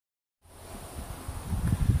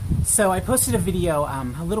So I posted a video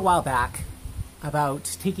a little while back about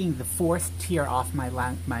taking the fourth tier off my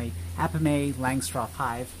Apame Langstroth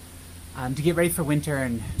hive to get ready for winter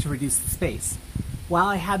and to reduce the space. While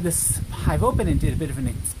I had this hive open and did a bit of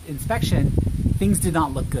an inspection, things did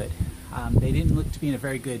not look good. They didn't look to be in a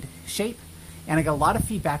very good shape, and I got a lot of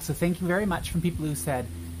feedback, so thank you very much from people who said,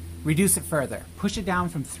 reduce it further. Push it down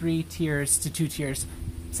from 3 tiers to 2 tiers.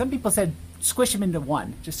 Some people said, squish them into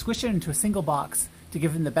 1. Just squish it into a single box to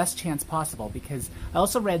give them the best chance possible, because I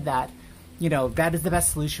also read that, that is the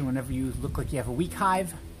best solution whenever you look like you have a weak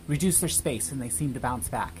hive. Reduce their space and they seem to bounce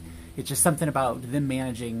back. It's just something about them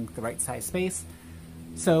managing the right size space.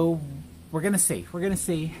 So we're going to see. We're going to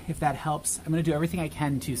see if that helps. I'm going to do everything I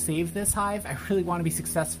can to save this hive. I really want to be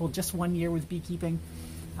successful. Just 1 year with beekeeping.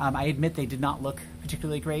 I admit they did not look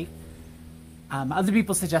particularly great. Other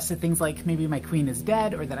people suggested things like maybe my queen is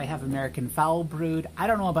dead or that I have American fowl brood. I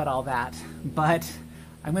don't know about all that, but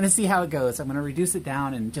I'm going to see how it goes. I'm going to reduce it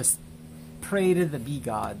down and just pray to the bee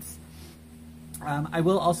gods. I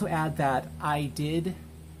will also add that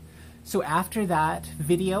so after that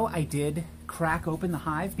video, I did crack open the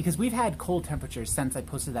hive because we've had cold temperatures since I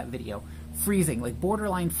posted that video. Freezing, like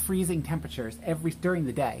borderline freezing temperatures during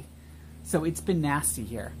the day. So it's been nasty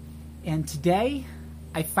here. And today,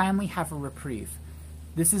 I finally have a reprieve.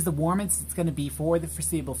 This is the warmest it's going to be for the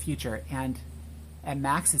foreseeable future, and at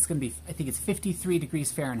max it's going to be, I think it's 53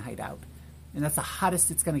 degrees Fahrenheit out. And that's the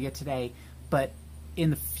hottest it's going to get today, but in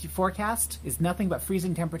the forecast is nothing but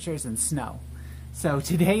freezing temperatures and snow. So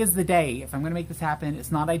today is the day. If I'm going to make this happen,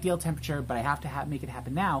 it's not ideal temperature, but I have to make it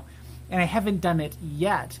happen now. And I haven't done it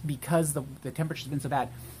yet because the temperature's been so bad.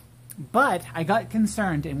 But I got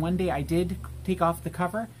concerned, and one day I did take off the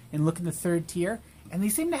cover and look in the 3rd tier, and they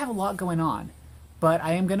seem to have a lot going on. But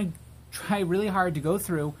I am going to try really hard to go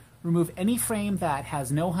through, remove any frame that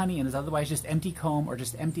has no honey and is otherwise just empty comb or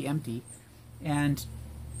just empty, and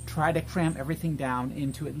try to cram everything down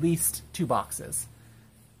into at least 2 boxes.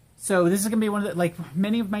 So this is going to be one of the, like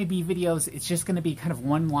many of my bee videos, it's just going to be kind of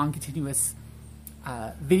one long continuous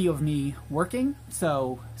video of me working.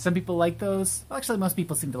 So some people like those. Well, actually, most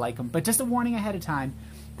people seem to like them. But just a warning ahead of time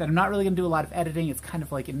that I'm not really going to do a lot of editing. It's kind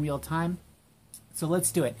of like in real time. So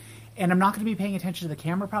let's do it. And I'm not going to be paying attention to the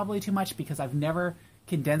camera probably too much because I've never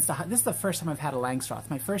condensed a hive. This is the first time I've had a Langstroth.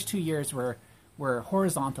 My first 2 years were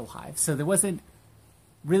horizontal hives. So there wasn't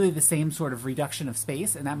really the same sort of reduction of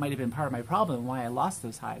space, and that might have been part of my problem why I lost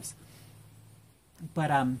those hives.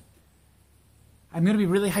 But I'm going to be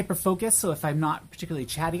really hyper-focused, so if I'm not particularly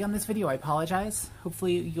chatty on this video, I apologize.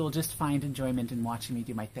 Hopefully you'll just find enjoyment in watching me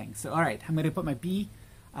do my thing. So all right, I'm going to put my bee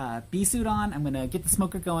suit on, I'm going to get the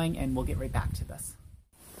smoker going, and we'll get right back to this.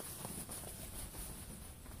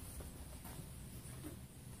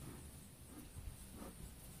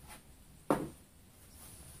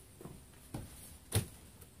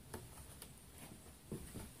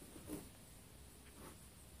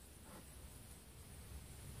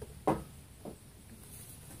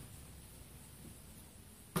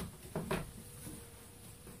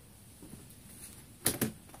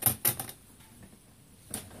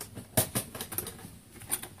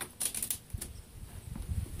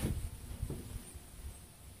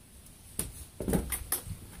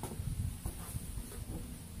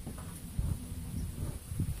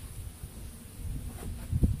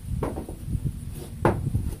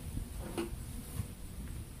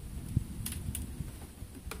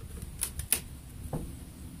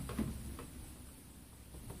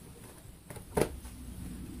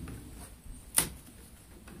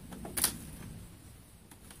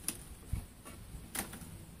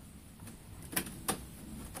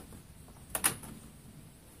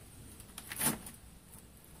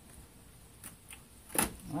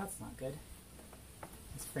 Well, that's not good.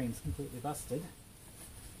 This frame's completely busted.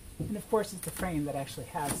 And of course it's the frame that actually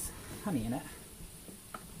has honey in it.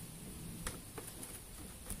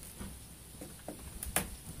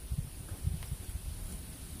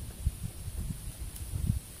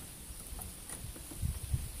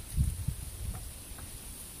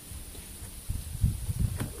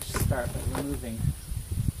 Let's start by removing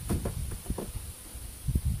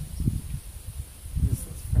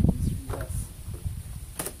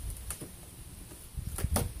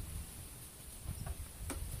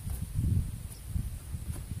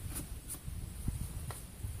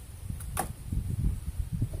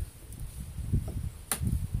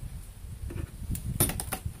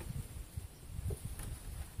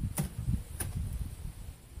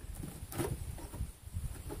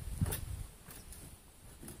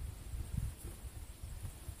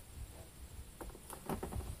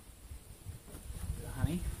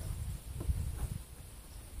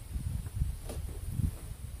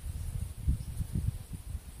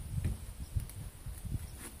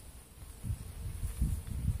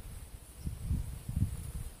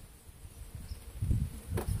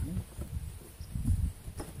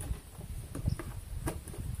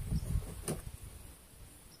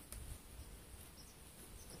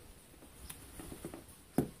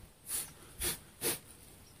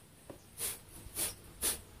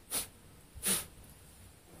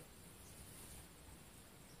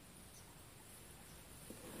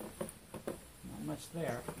much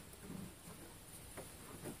there.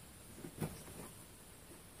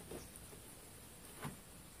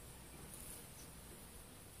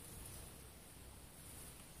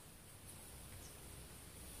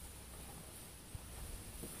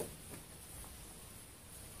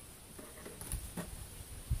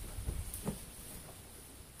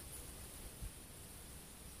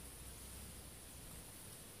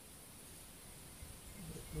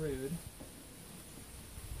 Brood.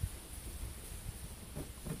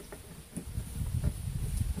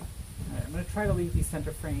 Alright, I'm going to try to leave these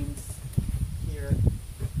center frames here.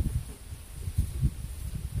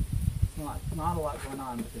 Not a lot going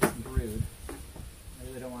on, but there's some brood. I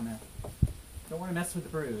really don't want to mess with the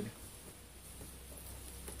brood.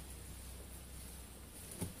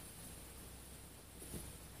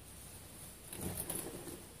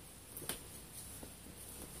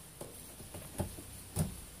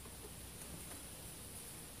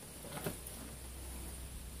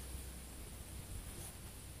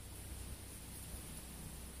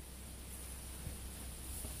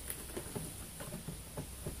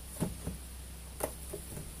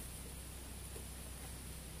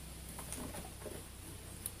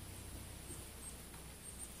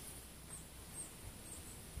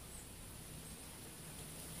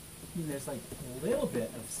 There's like a little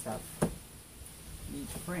bit of stuff in each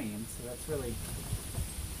frame, so that's really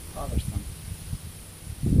bothersome.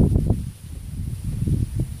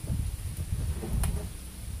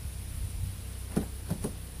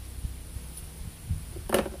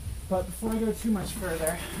 But before I go too much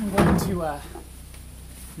further, I'm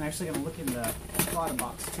actually going to look in the bottom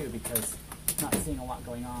box too, because I'm not seeing a lot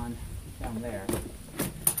going on down there.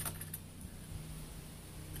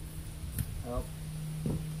 Oh.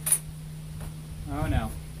 Oh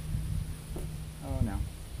no. Oh no.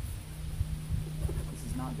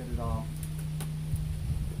 This is not good at all.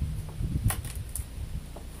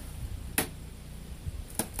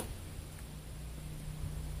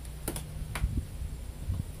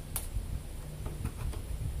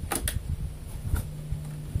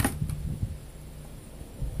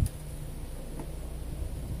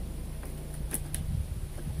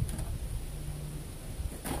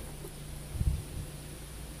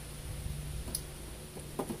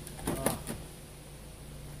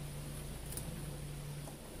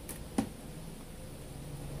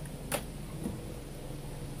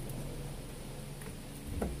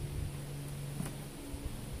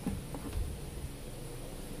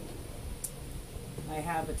 I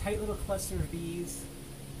have a tight little cluster of bees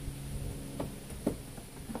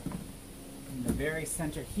in the very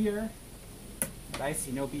center here. But I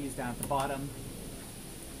see no bees down at the bottom.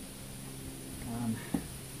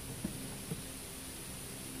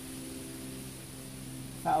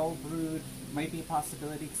 Foul brood might be a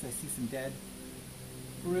possibility because I see some dead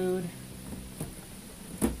brood.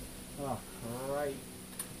 Oh, cripe.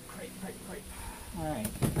 Alright.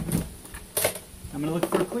 I'm going to look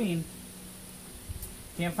for a queen.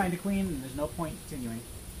 Can't find a queen, and there's no point continuing.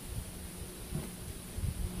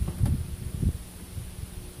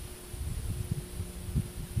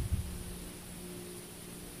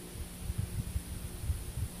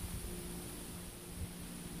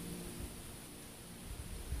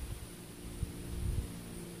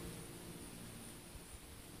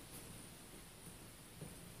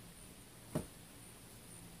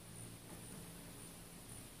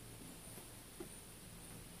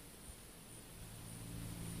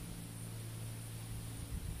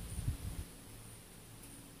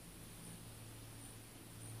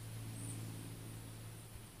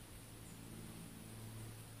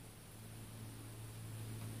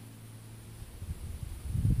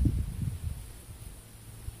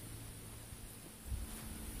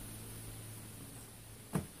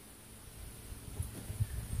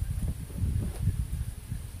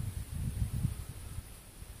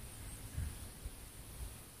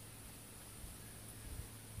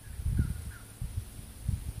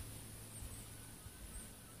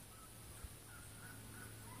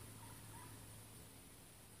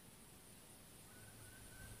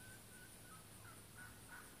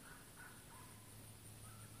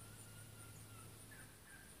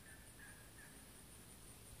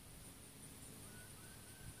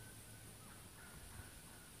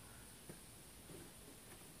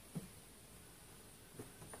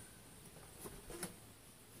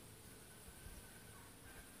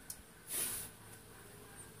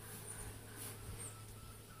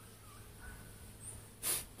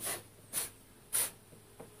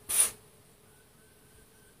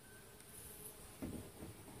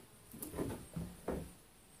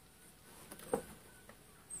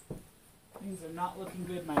 Things are not looking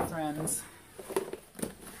good, my friends.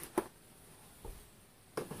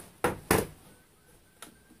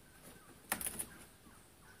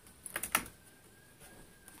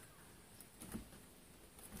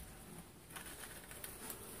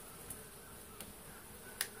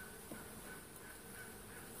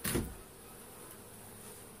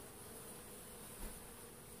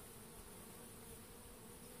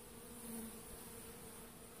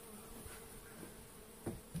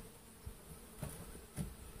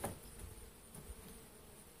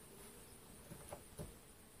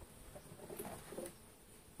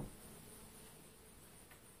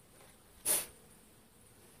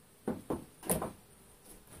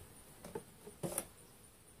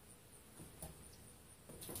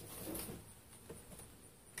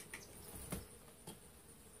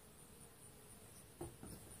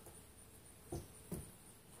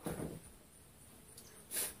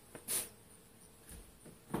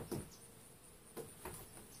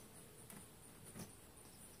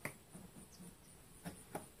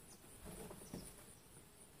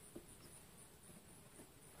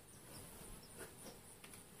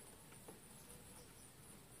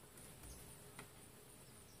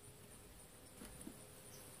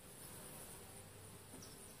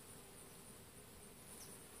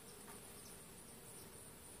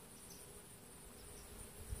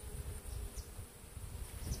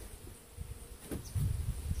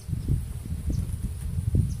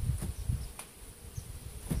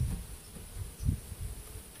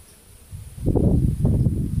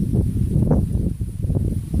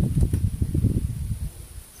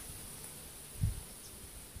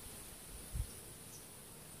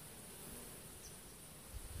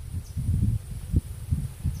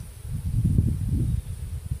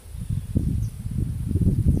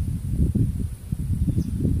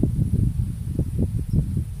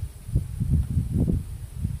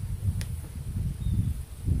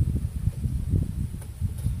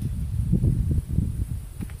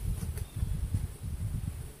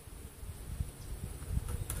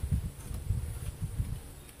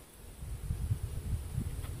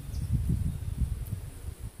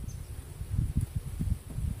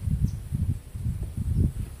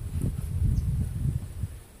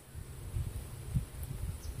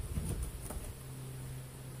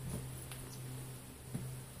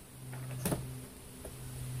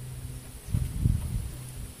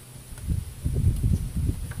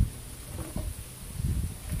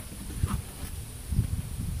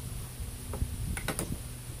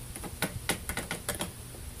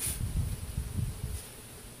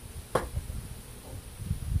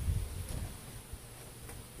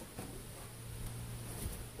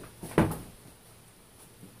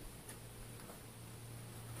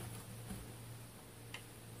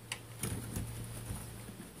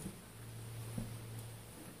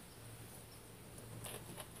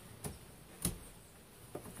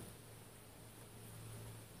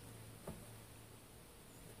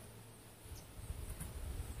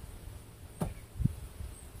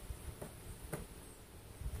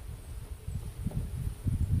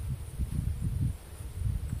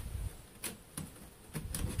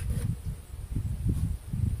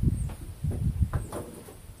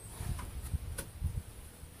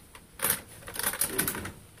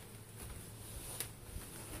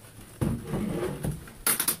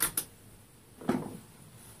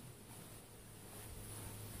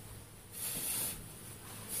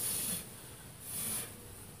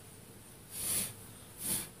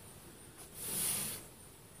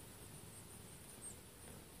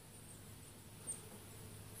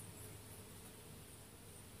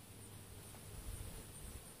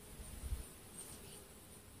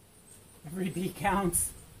 Every bee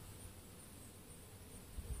counts.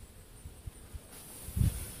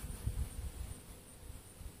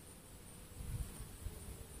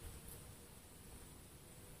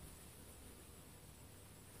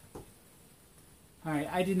 Alright,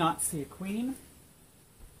 I did not see a queen,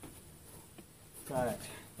 but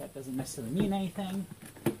that doesn't necessarily mean anything.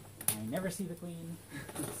 I never see the queen,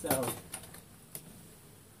 so...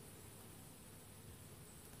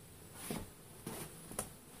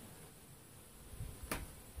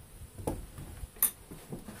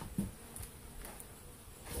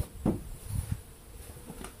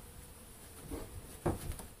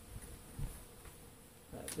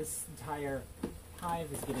 This entire hive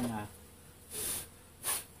is getting a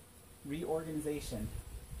reorganization.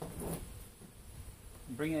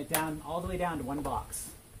 I'm bringing it down, all the way down to one box.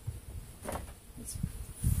 As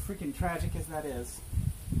freaking tragic as that is.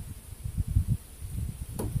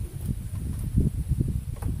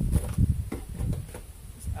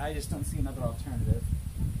 I just don't see another alternative.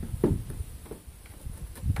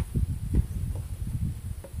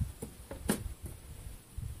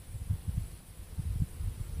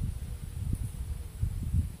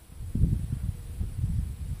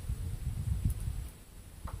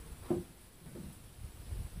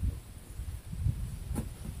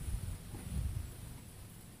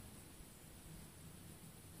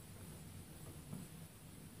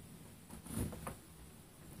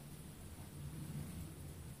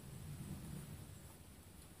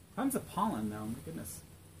 Tons of pollen, though. My goodness.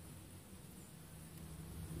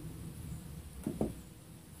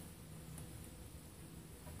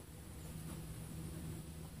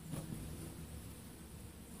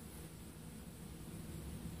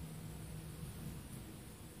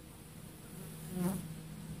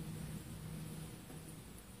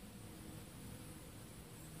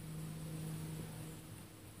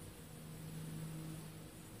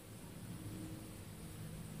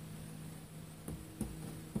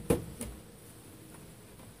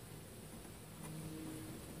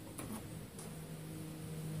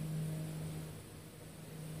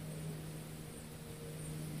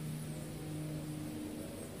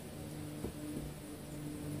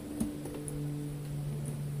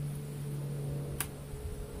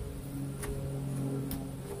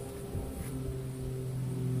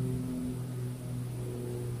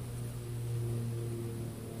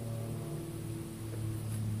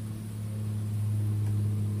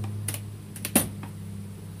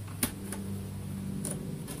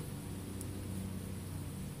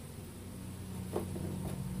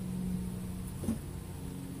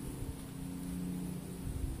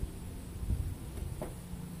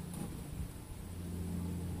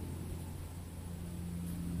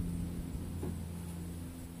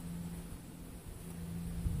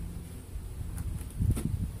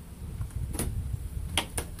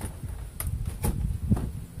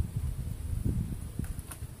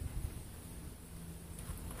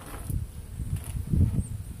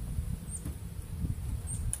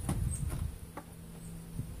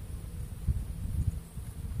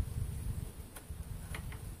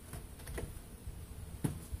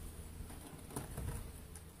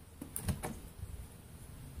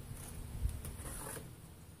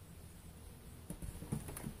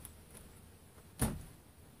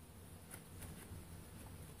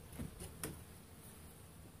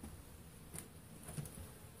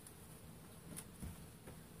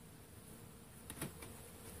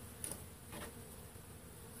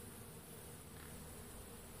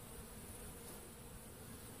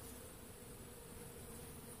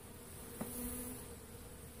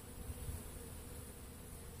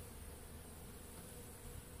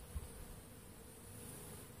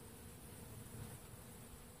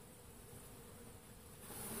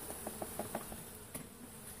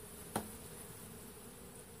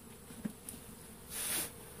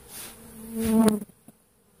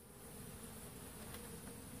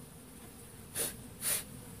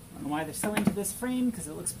 Why they're so into this frame, because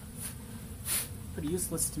it looks pretty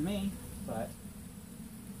useless to me, but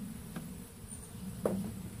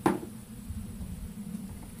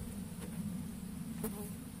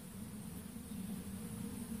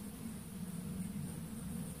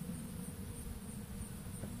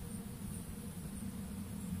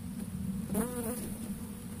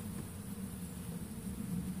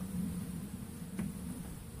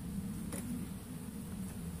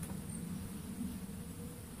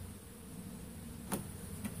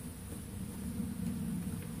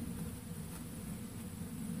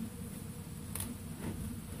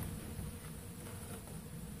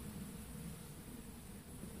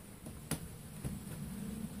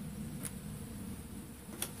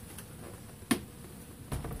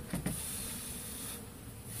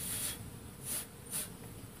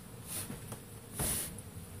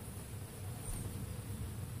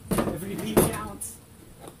every leaf counts.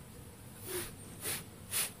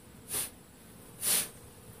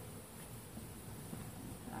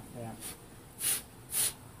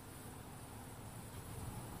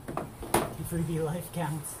 Every bee life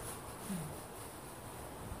counts.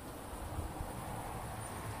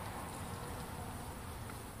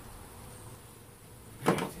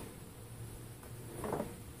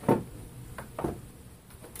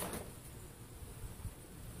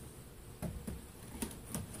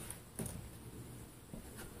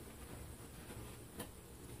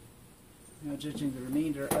 Now judging the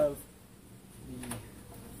remainder of the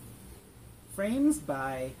frames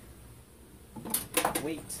by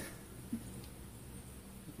weight.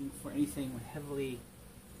 Looking for anything with heavily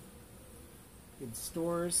good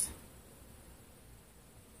stores.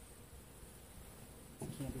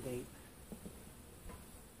 Candidate.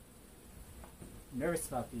 I'm nervous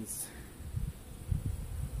about these.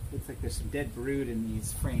 Looks like there's some dead brood in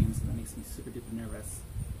these frames, and that makes me super duper nervous.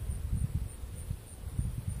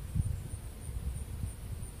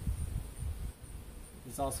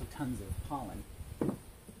 There's also tons of pollen.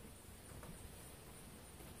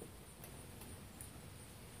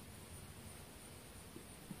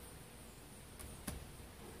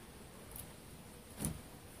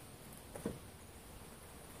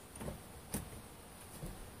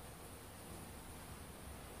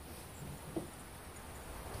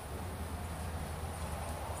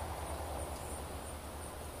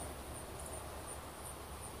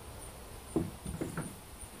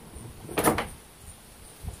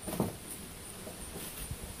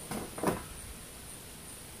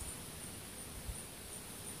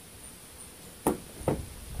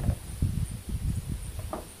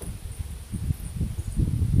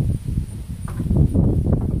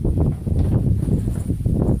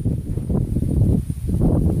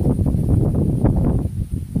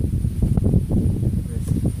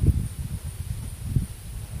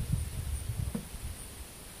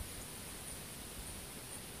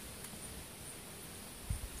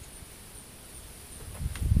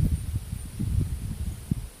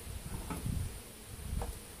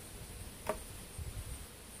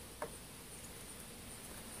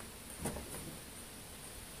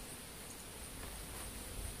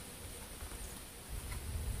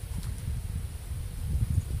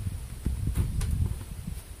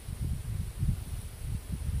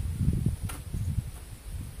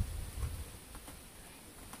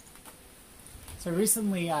 So I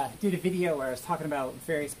recently did a video where I was talking about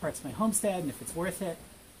various parts of my homestead and if it's worth it.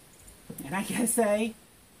 And I gotta say,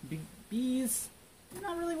 bees,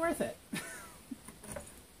 not really worth it.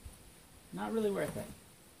 Not really worth it.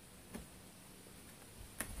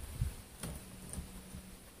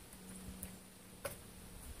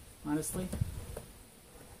 Honestly.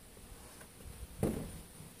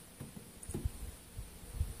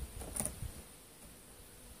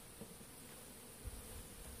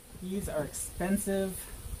 Bees are expensive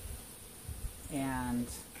and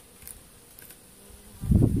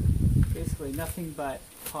basically nothing but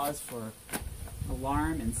cause for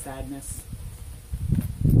alarm and sadness.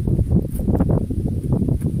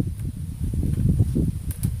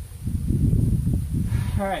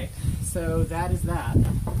 Alright, so that is that.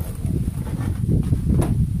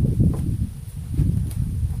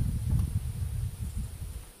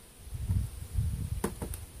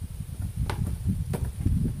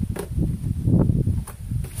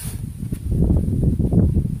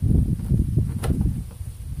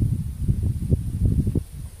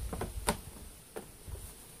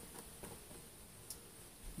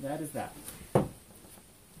 That is that.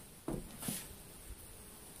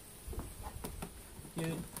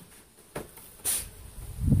 Good.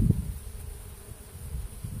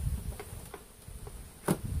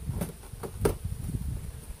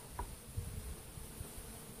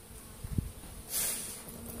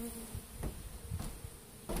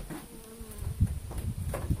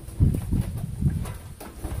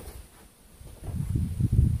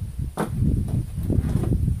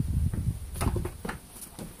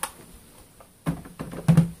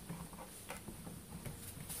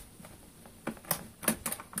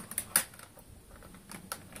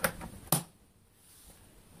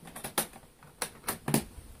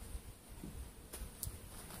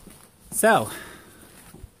 So,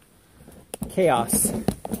 chaos. Trying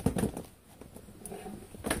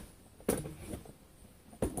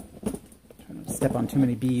not to step on too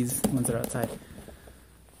many bees, the ones that are outside.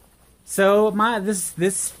 So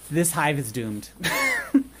this hive is doomed.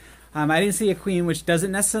 I didn't see a queen, which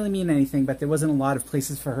doesn't necessarily mean anything, but there wasn't a lot of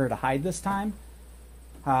places for her to hide this time.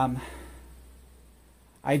 I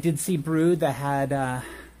did see brood that had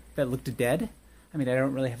that looked dead. I mean, I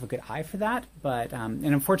don't really have a good eye for that, but, and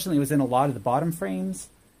unfortunately it was in a lot of the bottom frames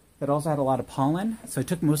that also had a lot of pollen, so I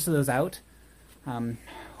took most of those out,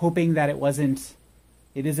 hoping that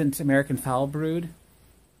it isn't American foul brood.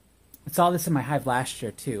 I saw this in my hive last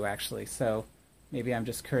year too, actually, so maybe I'm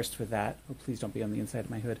just cursed with that. Oh, please don't be on the inside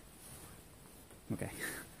of my hood. Okay.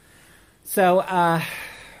 So,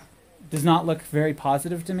 does not look very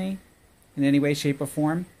positive to me in any way, shape, or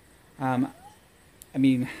form. I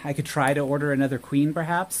mean, I could try to order another queen,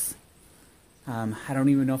 perhaps. I don't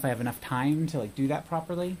even know if I have enough time to do that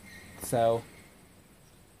properly. So,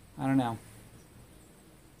 I don't know.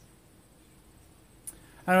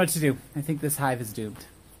 I don't know what to do. I think this hive is doomed.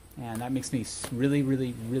 And that makes me really,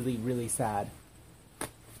 really, really, really sad.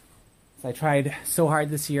 So I tried so hard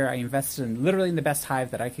this year. I invested in literally the best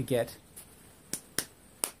hive that I could get.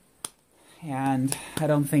 And I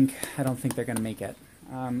don't think they're going to make it.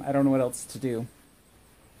 I don't know what else to do.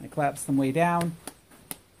 I collapsed them way down.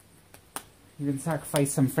 Even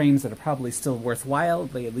sacrifice some frames that are probably still worthwhile.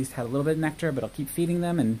 They at least had a little bit of nectar, but I'll keep feeding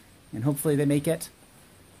them, and hopefully they make it.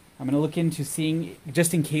 I'm going to look into seeing,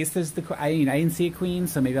 just in case there's I didn't see a queen,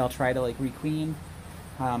 so maybe I'll try to re-queen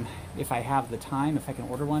if I have the time, if I can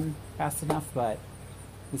order one fast enough, but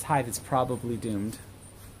this hive is probably doomed.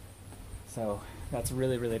 So that's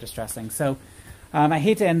really, really distressing. So I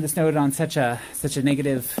hate to end this note on such a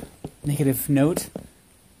negative note.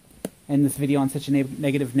 End this video on such a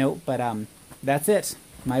negative note, but that's it.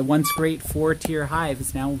 My once great 4-tier hive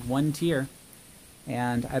is now 1 tier,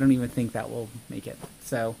 and I don't even think that will make it.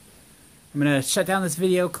 So I'm going to shut down this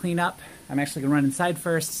video, clean up. I'm actually going to run inside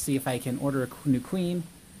first, see if I can order a new queen,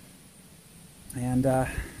 and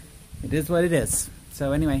it is what it is.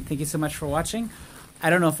 So anyway, thank you so much for watching. I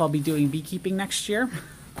don't know if I'll be doing beekeeping next year.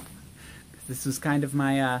 This was kind of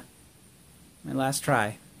my my last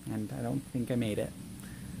try, and I don't think I made it.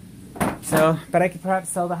 So, but I could perhaps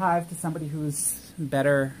sell the hive to somebody who's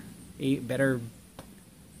better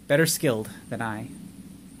skilled than I.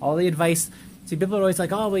 All the advice. See, people are always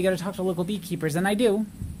like, "Oh, well, you got to talk to local beekeepers," and I do.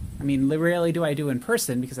 I mean, rarely do I do in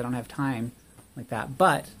person because I don't have time like that.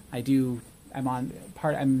 But I do. I'm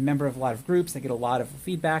a member of a lot of groups. I get a lot of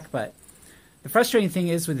feedback. But the frustrating thing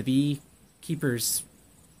is with the beekeepers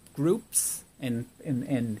groups and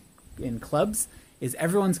clubs is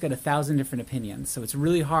everyone's got 1,000 different opinions. So it's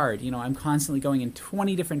really hard. You know, I'm constantly going in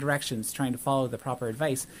 20 different directions trying to follow the proper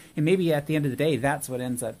advice. And maybe at the end of the day, that's what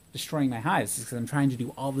ends up destroying my hives, is because I'm trying to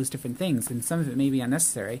do all those different things. And some of it may be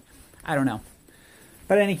unnecessary. I don't know.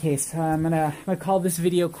 But in any case, I'm gonna call this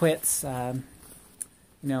video quits. You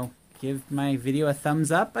know, give my video a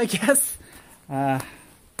thumbs up, I guess. Yeah.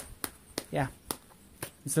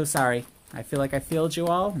 I'm so sorry. I feel like I failed you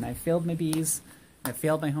all, and I failed my bees. I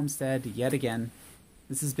failed my homestead yet again.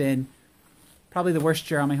 This has been probably the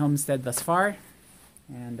worst year on my homestead thus far.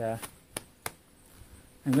 And I'm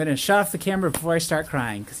going to shut off the camera before I start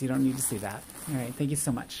crying, because you don't need to see that. All right, thank you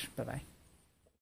so much. Bye-bye.